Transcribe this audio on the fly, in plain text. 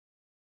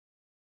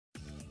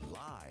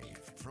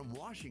From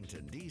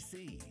Washington,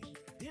 D.C.,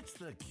 it's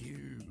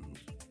theCUBE,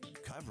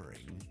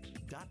 covering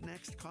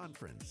 .next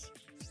conference.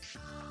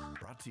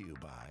 Brought to you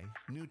by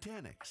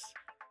Nutanix.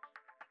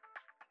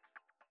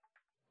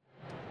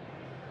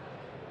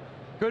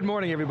 Good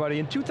morning, everybody.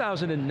 In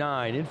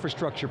 2009,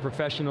 infrastructure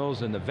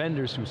professionals and the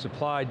vendors who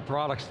supplied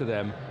products to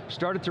them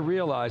started to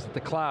realize that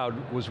the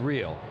cloud was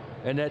real,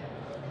 and that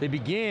they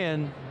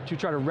began to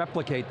try to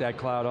replicate that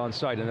cloud on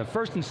site. And the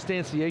first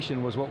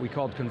instantiation was what we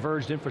called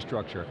converged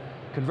infrastructure.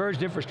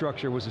 Converged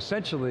infrastructure was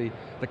essentially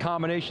the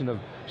combination of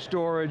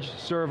storage,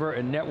 server,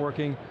 and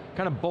networking,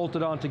 kind of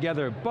bolted on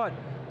together, but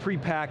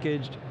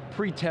pre-packaged,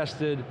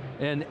 pre-tested,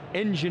 and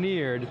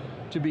engineered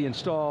to be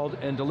installed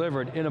and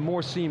delivered in a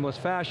more seamless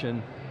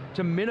fashion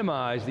to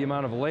minimize the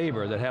amount of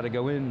labor that had to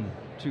go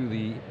into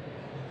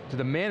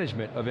the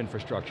management of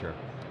infrastructure.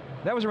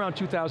 That was around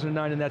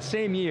 2009, and that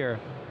same year,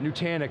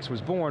 Nutanix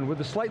was born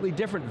with a slightly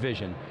different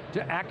vision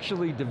to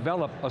actually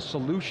develop a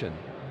solution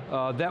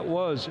that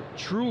was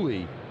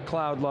truly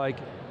cloud-like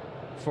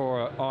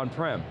for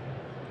on-prem.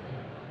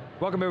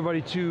 Welcome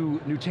everybody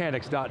to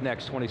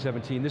Nutanix.next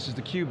 2017. This is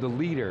theCUBE, the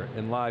leader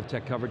in live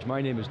tech coverage.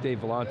 My name is Dave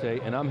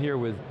Vellante, and I'm here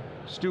with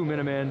Stu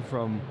Miniman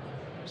from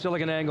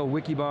SiliconANGLE,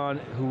 Wikibon,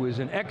 who is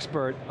an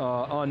expert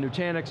on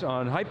Nutanix,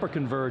 on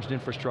hyper-converged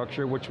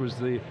infrastructure, which was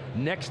the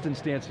next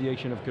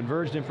instantiation of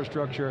converged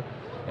infrastructure.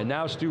 And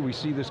now, Stu, we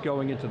see this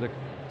going into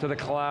the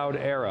cloud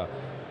era.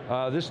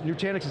 This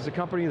Nutanix is a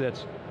company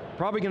that's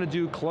probably going to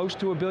do close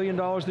to $1 billion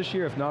this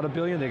year, if not $1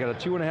 billion. They got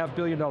a $2.5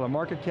 billion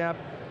market cap.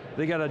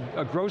 They got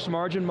a gross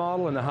margin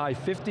model in the high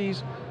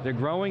 50s. They're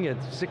growing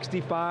at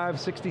 65,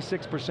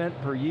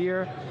 66% per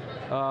year.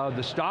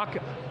 The stock,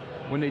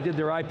 when they did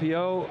their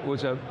IPO,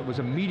 was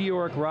a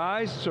meteoric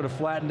rise, sort of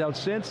flattened out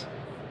since.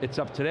 It's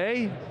up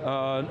today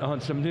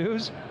on some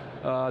news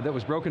that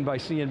was broken by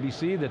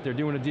CNBC that they're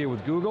doing a deal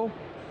with Google.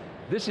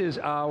 This is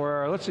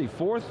our, let's see,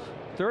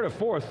 third or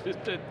fourth?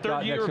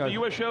 Third year of the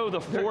US show, the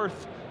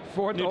fourth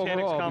Nutanix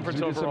overall,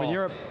 conference we did some in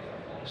Europe.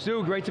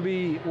 Stu, great to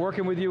be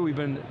working with you. We've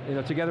been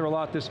together a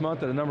lot this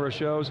month at a number of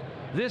shows.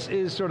 This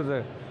is sort of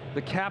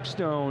the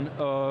capstone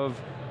of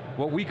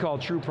what we call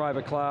true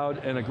private cloud,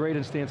 and a great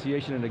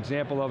instantiation, an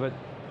example of it.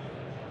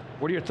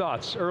 What are your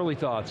thoughts, early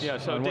thoughts? Yeah,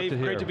 so Dave,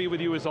 great to be with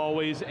you as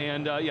always,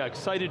 and yeah,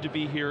 excited to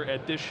be here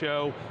at this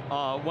show.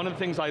 One of the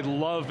things I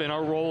love in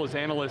our role as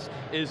analysts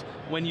is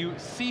when you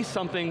see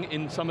something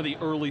in some of the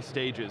early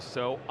stages.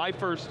 So I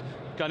first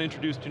got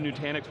introduced to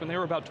Nutanix when they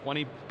were about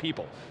 20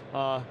 people.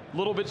 A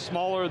little bit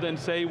smaller than,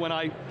 say, when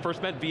I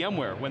first met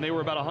VMware, when they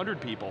were about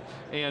 100 people.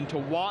 And to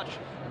watch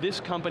this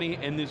company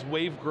and this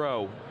wave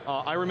grow,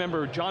 I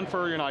remember John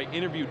Furrier and I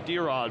interviewed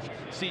Dheeraj,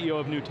 CEO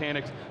of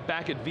Nutanix,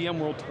 back at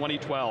VMworld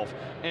 2012.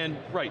 And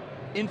right,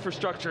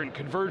 infrastructure and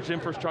converged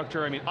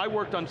infrastructure. I mean, I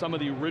worked on some of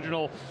the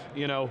original,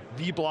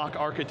 V-block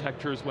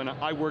architectures when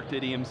I worked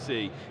at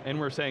EMC. And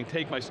we're saying,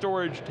 take my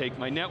storage, take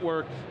my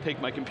network, take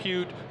my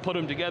compute, put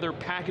them together,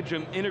 package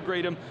them,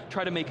 integrate them,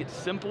 try to make it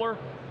simpler.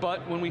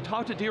 But when we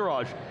talked to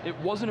Dheeraj, it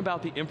wasn't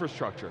about the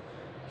infrastructure.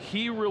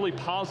 He really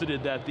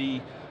posited that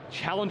the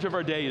challenge of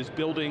our day is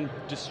building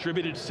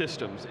distributed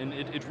systems, and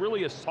it's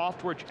really a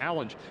software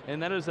challenge,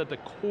 and that is at the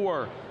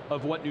core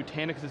of what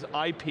Nutanix's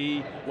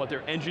IP, what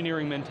their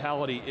engineering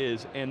mentality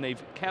is, and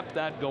they've kept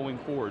that going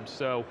forward.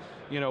 So,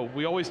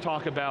 we always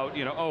talk about,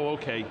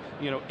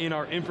 in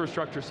our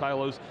infrastructure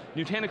silos,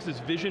 Nutanix's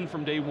vision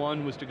from day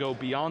one was to go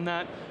beyond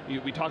that.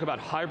 We talk about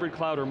hybrid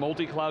cloud or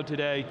multi-cloud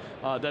today.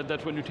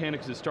 That's what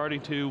Nutanix is starting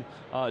to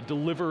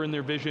deliver in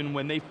their vision.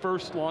 When they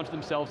first launched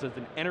themselves as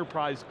an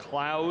enterprise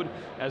cloud,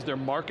 as their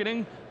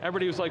marketing,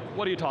 everybody was like,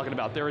 what are you talking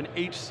about? They're an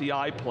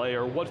HCI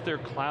player, what's their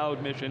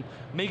cloud mission?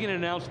 Making an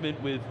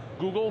announcement with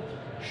Google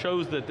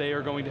shows that they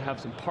are going to have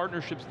some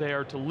partnerships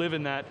there to live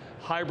in that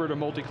hybrid or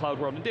multi-cloud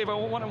world. And Dave, I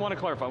want to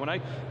clarify,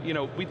 when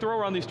we throw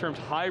around these terms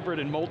hybrid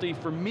and multi,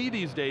 for me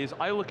these days,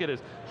 I look at it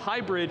as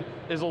hybrid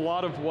is a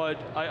lot of what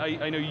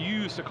I know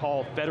you used to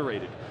call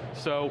federated.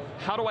 So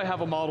how do I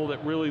have a model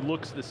that really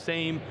looks the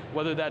same,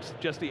 whether that's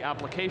just the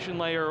application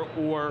layer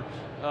or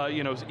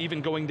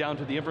even going down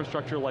to the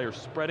infrastructure layer,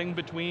 spreading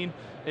between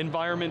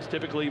environments,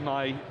 typically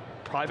my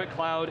private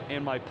cloud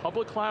and my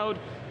public cloud.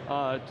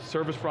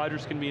 Service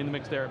providers can be in the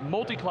mix there.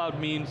 Multi-cloud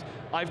means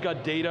I've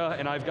got data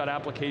and I've got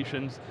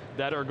applications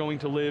that are going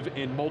to live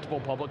in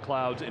multiple public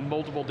clouds, in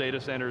multiple data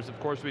centers. Of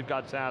course, we've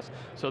got SaaS,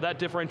 so that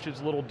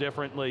differentiates a little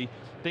differently.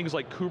 Things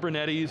like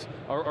Kubernetes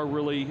are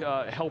really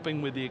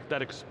helping with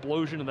that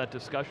explosion of that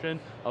discussion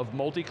of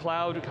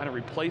multi-cloud, kind of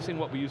replacing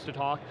what we used to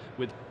talk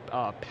with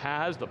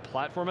PaaS, the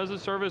platform as a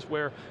service,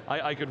 where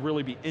I could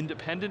really be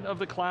independent of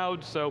the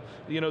cloud. So,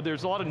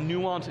 there's a lot of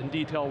nuance and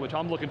detail, which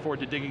I'm looking forward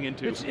to digging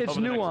into. It's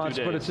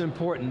nuanced, but it's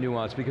important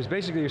nuance, because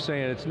basically you're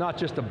saying it's not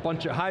just a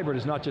bunch of, hybrid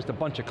is not just a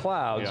bunch of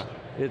clouds,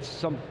 it's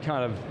some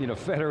kind of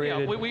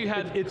federated,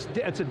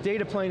 it's a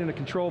data plane and a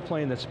control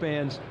plane that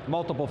spans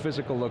multiple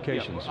physical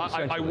locations.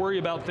 I worry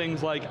about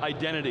things like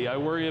identity, I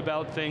worry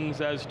about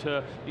things as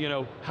to,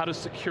 how does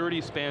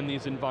security span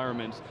these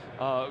environments?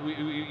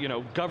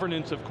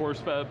 Governance, of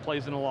course,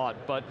 plays in a lot,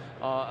 but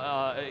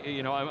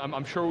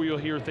I'm sure we'll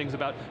hear things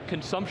about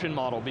consumption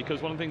model,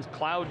 because one of the things,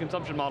 cloud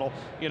consumption model,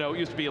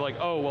 used to be like,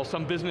 oh, well,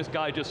 some business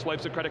guy just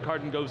swipes a credit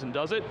card and goes and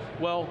does it.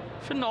 Well,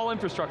 shouldn't all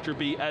infrastructure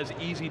be as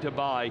easy to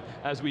buy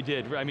as we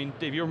did? I mean,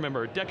 Dave, you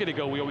remember, a decade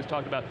ago we always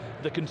talked about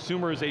the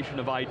consumerization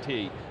of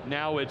IT.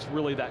 Now it's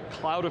really that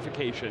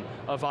cloudification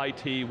of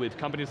IT, with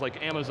companies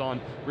like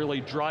Amazon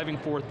really driving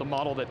forth the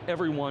model that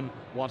everyone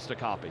wants to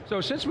copy.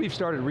 So since we've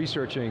started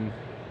researching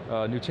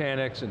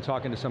Nutanix and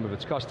talking to some of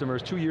its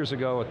customers, 2 years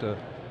ago at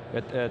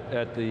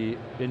the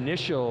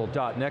initial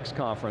 .next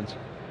conference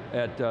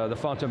at the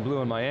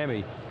Fontainebleau in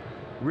Miami,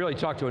 really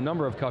talked to a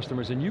number of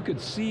customers, and you could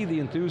see the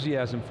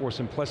enthusiasm for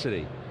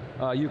simplicity.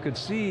 You could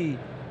see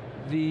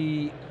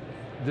the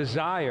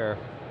desire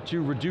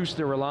to reduce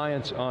their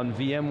reliance on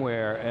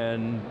VMware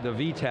and the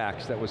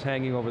VTax that was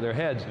hanging over their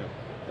heads. Yeah.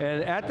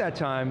 And at that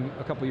time,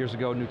 a couple years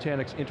ago,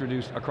 Nutanix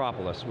introduced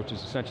Acropolis, which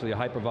is essentially a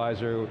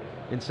hypervisor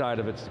inside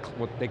of its,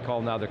 what they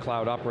call now the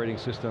cloud operating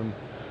system.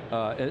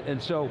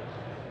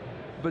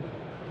 But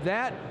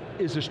that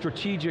is a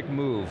strategic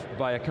move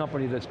by a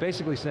company that's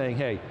basically saying,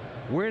 hey,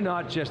 we're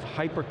not just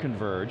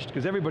hyper-converged,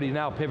 because everybody's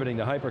now pivoting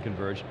to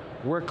hyper-converged,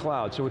 we're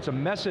cloud. So it's a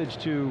message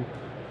to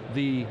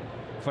the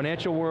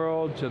financial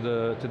world, to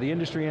the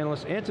industry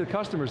analysts, and to the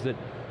customers that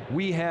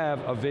we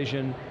have a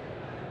vision.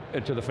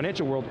 To the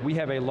financial world, we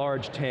have a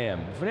large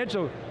TAM.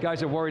 Financial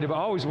guys are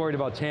always worried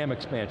about TAM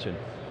expansion.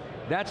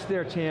 That's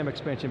their TAM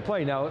expansion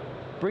play. Now,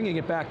 bringing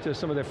it back to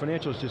some of their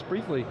financials just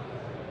briefly,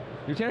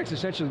 Nutanix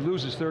essentially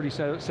loses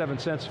 37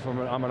 cents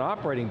on an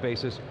operating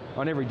basis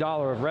on every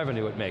dollar of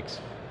revenue it makes.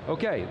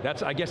 Okay,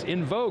 that's, I guess,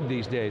 in vogue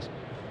these days.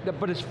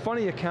 But it's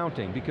funny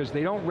accounting, because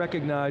they don't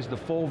recognize the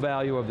full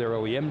value of their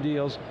OEM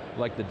deals,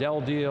 like the Dell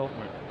deal.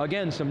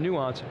 Again, some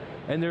nuance,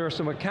 and there are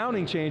some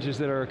accounting changes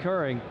that are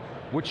occurring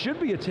which should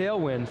be a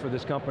tailwind for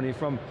this company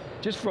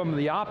just from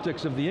the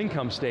optics of the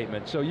income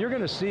statement. So you're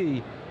going to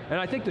see,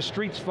 and I think the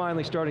street's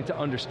finally starting to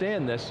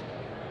understand this.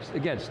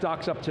 Again,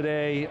 stock's up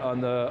today on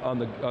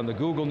the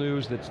Google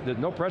news. That's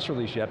no press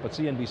release yet, but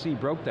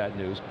CNBC broke that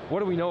news. What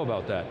do we know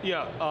about that?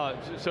 Yeah.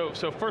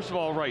 So first of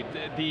all, right,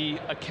 the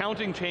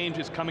accounting change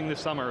is coming this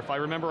summer. If I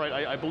remember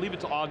right, I believe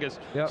it's August.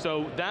 Yep.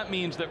 So that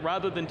means that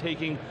rather than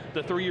taking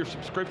the 3-year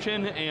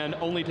subscription and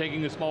only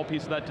taking a small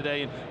piece of that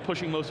today and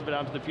pushing most of it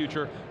out to the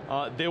future,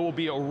 there will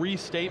be a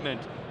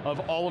restatement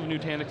of all of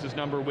Nutanix's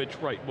number, which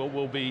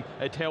will be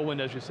a tailwind,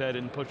 as you said,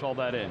 and push all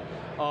that in.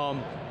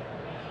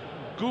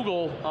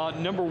 Google,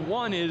 number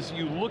one is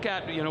you look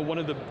at one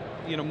of the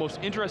most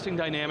interesting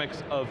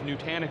dynamics of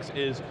Nutanix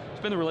is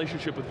it's been the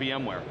relationship with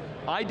VMware.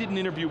 I did an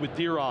interview with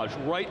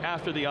Dheeraj right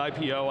after the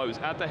IPO. I was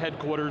at the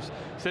headquarters,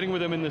 sitting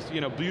with him in this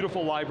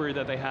beautiful library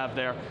that they have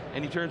there,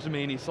 and he turns to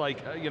me and he's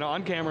like,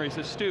 on camera, he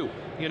says, Stu,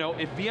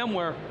 if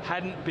VMware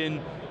hadn't been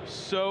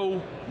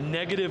so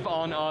negative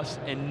on us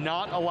and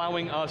not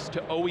allowing us to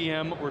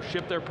OEM or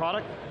ship their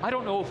product, I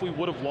don't know if we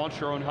would have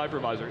launched our own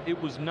hypervisor.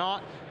 It was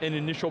not an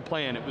initial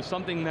plan. It was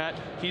something that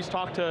he's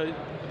talked to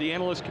the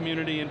analyst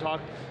community and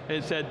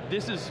said,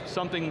 this is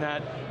something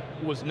that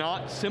was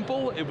not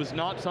simple, it was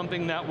not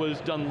something that was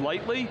done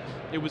lightly,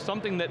 it was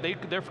something that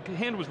their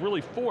hand was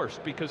really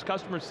forced, because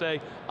customers say,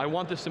 I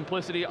want the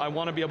simplicity, I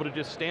want to be able to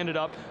just stand it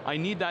up, I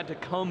need that to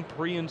come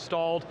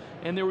pre-installed,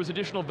 and there was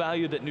additional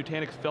value that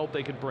Nutanix felt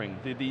they could bring.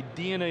 The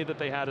DNA that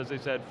they had, as I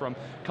said, from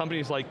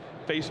companies like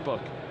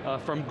Facebook,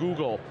 from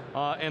Google,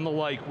 and the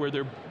like, where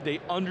they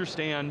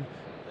understand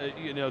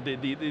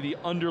the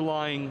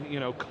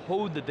underlying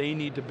code that they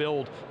need to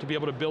build to be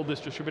able to build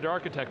this distributed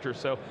architecture.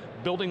 So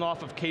building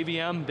off of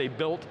KVM, they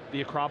built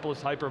the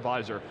Acropolis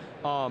hypervisor.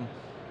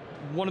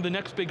 One of the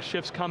next big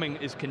shifts coming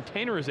is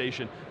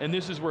containerization, and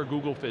this is where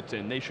Google fits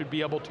in. They should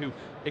be able to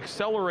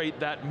accelerate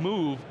that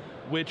move,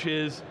 which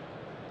is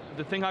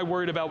the thing I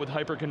worried about with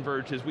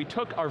hyperconverged is we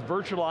took our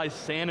virtualized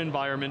SAN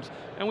environments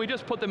and we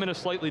just put them in a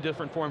slightly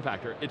different form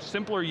factor. It's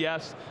simpler,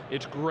 yes,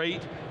 it's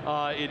great,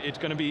 it's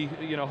going to be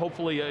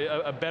hopefully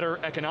a better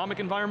economic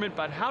environment,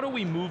 but how do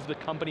we move the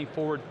company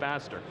forward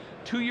faster?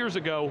 2 years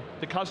ago,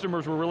 the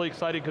customers were really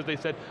excited because they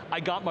said, I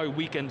got my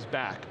weekends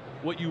back.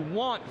 What you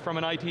want from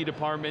an IT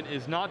department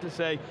is not to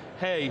say,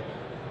 hey,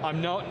 I'm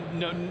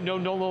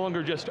no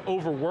longer just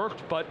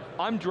overworked, but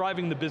I'm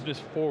driving the business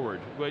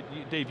forward. But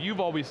Dave, you've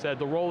always said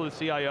the role of the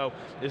CIO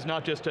is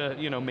not just to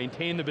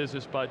maintain the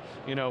business, but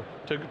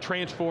to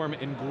transform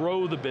and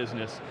grow the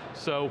business.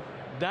 So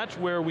that's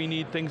where we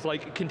need things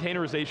like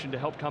containerization to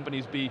help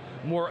companies be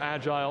more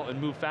agile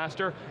and move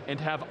faster, and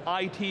to have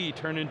IT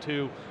turn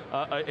into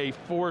a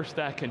force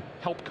that can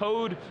help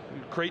code,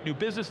 create new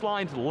business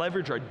lines,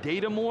 leverage our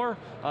data more.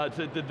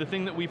 The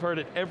thing that we've heard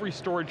at every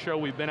storage show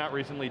we've been at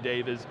recently,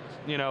 Dave, is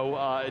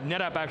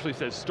NetApp actually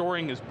says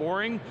storing is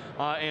boring,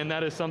 and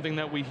that is something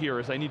that we hear,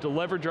 is I need to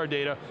leverage our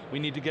data, we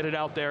need to get it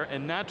out there,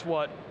 and that's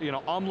what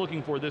I'm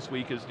looking for this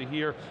week, is to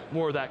hear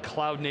more of that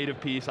cloud native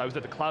piece. I was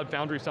at the Cloud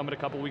Foundry Summit a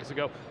couple weeks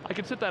ago. I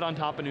could sit that on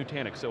top of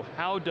Nutanix. So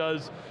how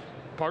does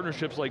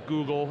partnerships like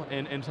Google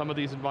and some of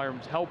these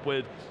environments help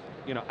with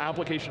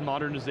application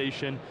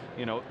modernization,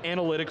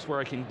 analytics where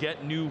I can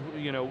get new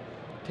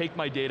take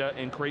my data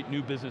and create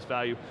new business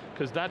value,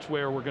 because that's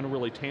where we're going to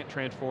really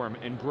transform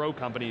and grow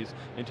companies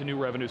into new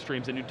revenue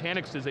streams, and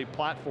Nutanix is a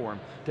platform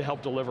to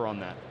help deliver on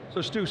that.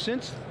 So Stu,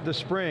 since the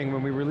spring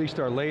when we released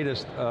our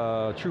latest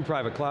True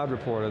Private Cloud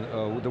report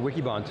with the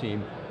Wikibon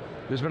team,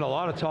 there's been a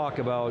lot of talk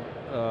about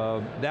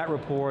that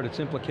report, its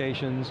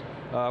implications.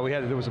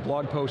 There was a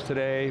blog post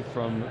today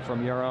from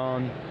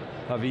Yaron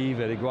Haviv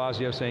at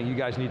Iguazio saying you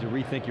guys need to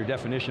rethink your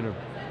definition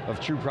of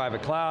true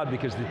private cloud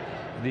because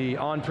the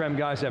on-prem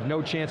guys have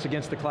no chance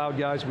against the cloud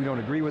guys. We don't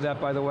agree with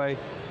that, by the way.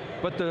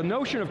 But the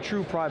notion of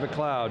true private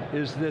cloud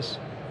is this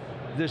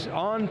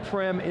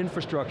on-prem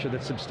infrastructure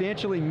that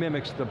substantially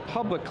mimics the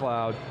public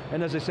cloud,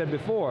 and as I said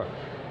before,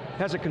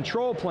 has a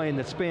control plane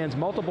that spans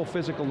multiple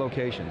physical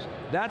locations.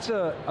 That's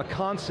a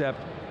concept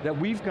that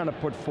we've kind of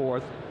put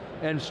forth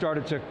and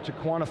started to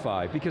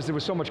quantify because there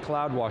was so much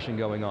cloud washing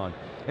going on.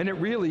 And it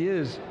really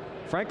is,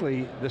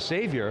 frankly, the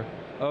savior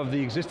of the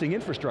existing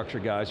infrastructure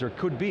guys, or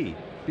could be,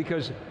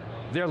 because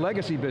their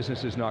legacy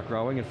business is not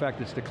growing, in fact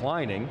it's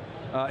declining,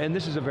 and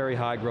this is a very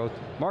high growth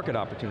market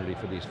opportunity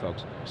for these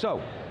folks.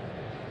 So,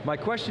 my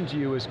question to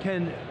you is,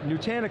 can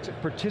Nutanix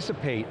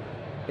participate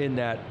in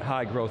that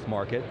high growth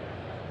market?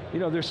 You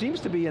know, there seems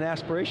to be an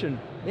aspiration,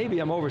 maybe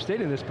I'm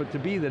overstating this, but to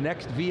be the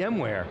next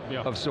VMware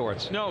of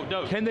sorts. No.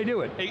 Can they do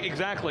it?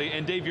 Exactly,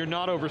 and Dave, you're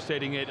not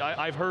overstating it.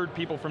 I've heard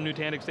people from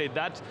Nutanix say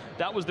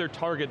that was their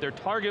target. Their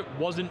target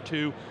wasn't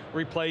to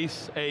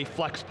replace a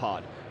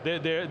FlexPod.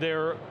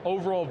 Their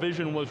overall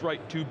vision was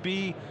to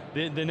be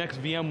the next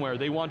VMware.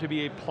 They want to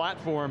be a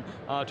platform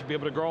to be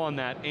able to grow on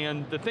that.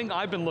 And the thing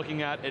I've been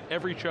looking at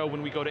every show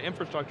when we go to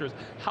infrastructure is,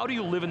 how do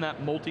you live in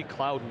that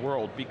multi-cloud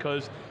world?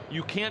 Because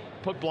you can't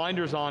put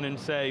blinders on and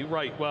say,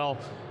 right, well,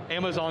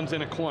 Amazon's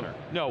in a corner.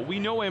 No, we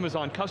know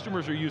Amazon,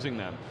 customers are using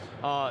them.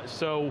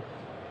 So,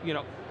 you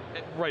know,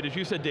 right, as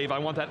you said, Dave, I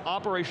want that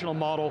operational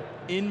model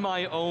in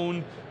my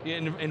own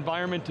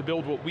environment to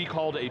build what we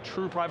called a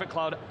true private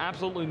cloud.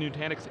 Absolutely,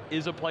 Nutanix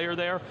is a player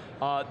there.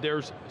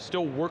 There's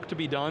still work to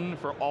be done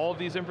for all of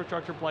these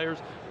infrastructure players,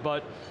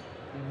 but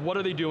what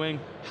are they doing?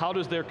 How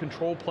does their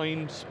control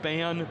plane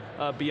span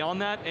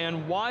beyond that?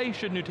 And why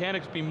should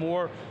Nutanix be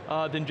more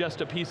than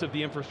just a piece of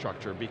the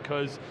infrastructure?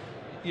 Because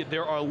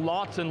there are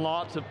lots and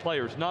lots of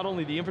players, not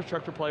only the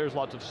infrastructure players,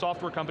 lots of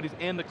software companies,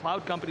 and the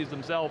cloud companies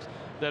themselves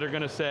that are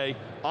going to say,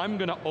 I'm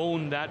going to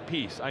own that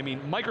piece. I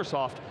mean,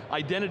 Microsoft,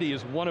 identity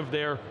is one of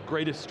their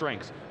greatest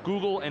strengths.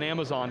 Google and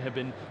Amazon have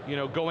been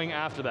going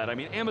after that. I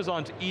mean,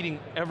 Amazon's eating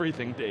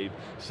everything, Dave.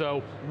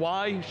 So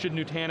why should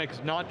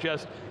Nutanix not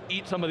just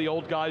eat some of the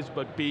old guys,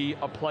 but be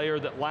a player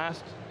that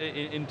lasts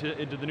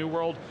into the new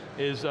world?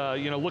 Is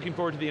looking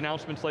forward to the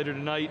announcements later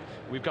tonight.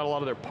 We've got a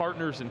lot of their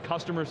partners and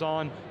customers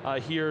on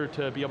here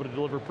to be able to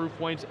deliver proof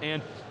points,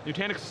 and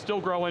Nutanix is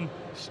still growing,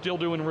 still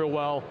doing real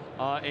well,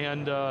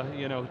 and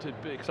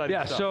exciting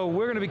stuff. So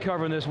we're going to be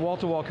covering this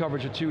wall-to-wall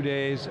coverage of 2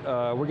 days.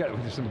 We've got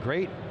some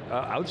great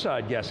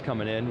outside guests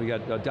coming in. We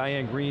got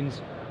Diane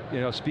Green's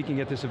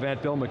speaking at this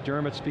event, Bill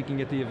McDermott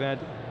speaking at the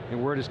event,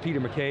 and word is Peter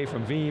McKay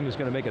from Veeam is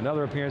going to make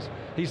another appearance.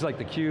 He's like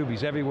theCUBE,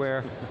 he's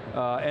everywhere.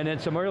 And then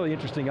some really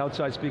interesting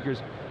outside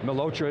speakers.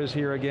 Malotra is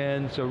here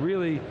again, so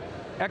really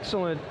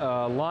excellent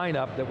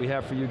lineup that we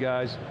have for you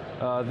guys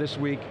this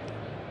week.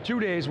 2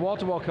 days,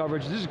 wall-to-wall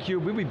coverage. This is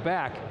theCUBE. We'll be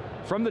back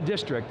from the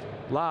district,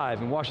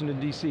 live in Washington,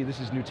 D.C. This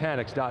is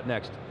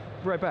Nutanix.next.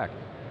 Be right back.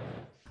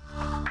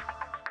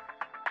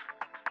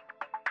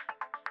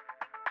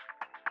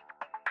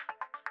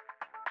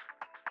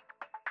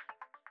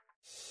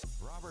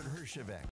 Robert Herjavec